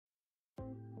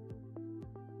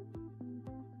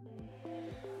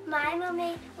My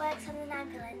mummy works on an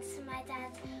ambulance and my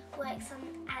dad works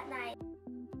at night.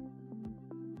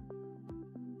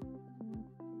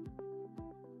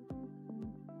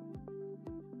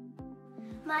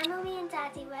 My mummy and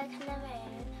daddy work on their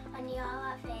own on your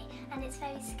RV, and it's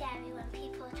very scary when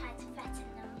people try to threaten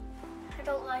them. I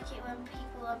don't like it when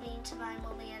people are mean to my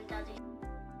mummy and daddy.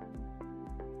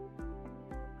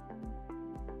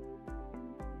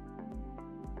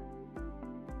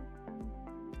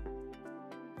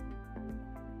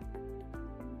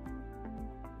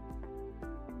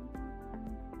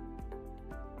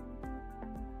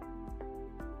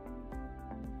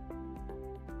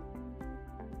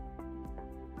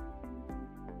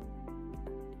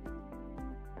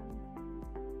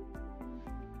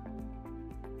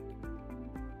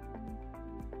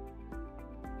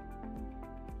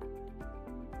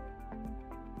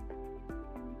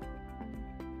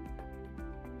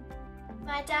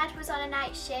 My dad was on a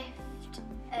night shift,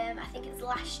 I think it was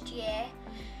last year,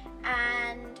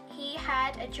 and he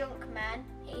had a drunk man.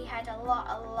 He had a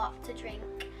lot to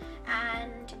drink,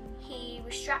 and he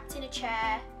was strapped in a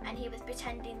chair and he was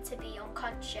pretending to be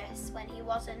unconscious when he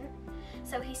wasn't.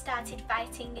 So he started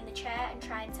fighting in the chair and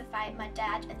trying to fight my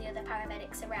dad and the other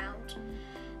paramedics around.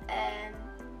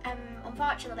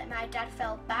 Unfortunately, my dad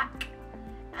fell back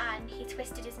and he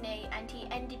twisted his knee and he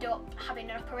ended up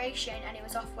having an operation and he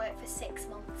was off work for 6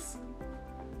 months.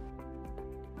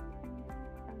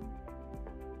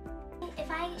 If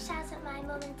I shout at my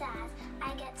mum and dad,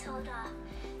 I get told off.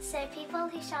 So people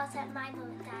who shout at my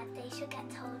mum and dad, they should get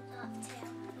told off too.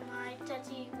 My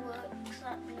daddy works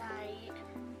at night.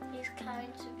 He's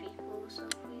kind to people, so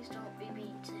please don't be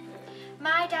mean to him.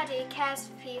 My daddy cares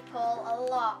for people a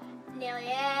lot,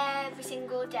 nearly every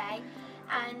single day,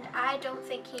 and I don't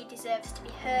think he deserves to be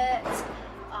hurt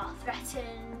or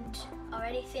threatened or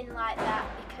anything like that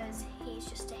because he's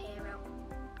just a hero.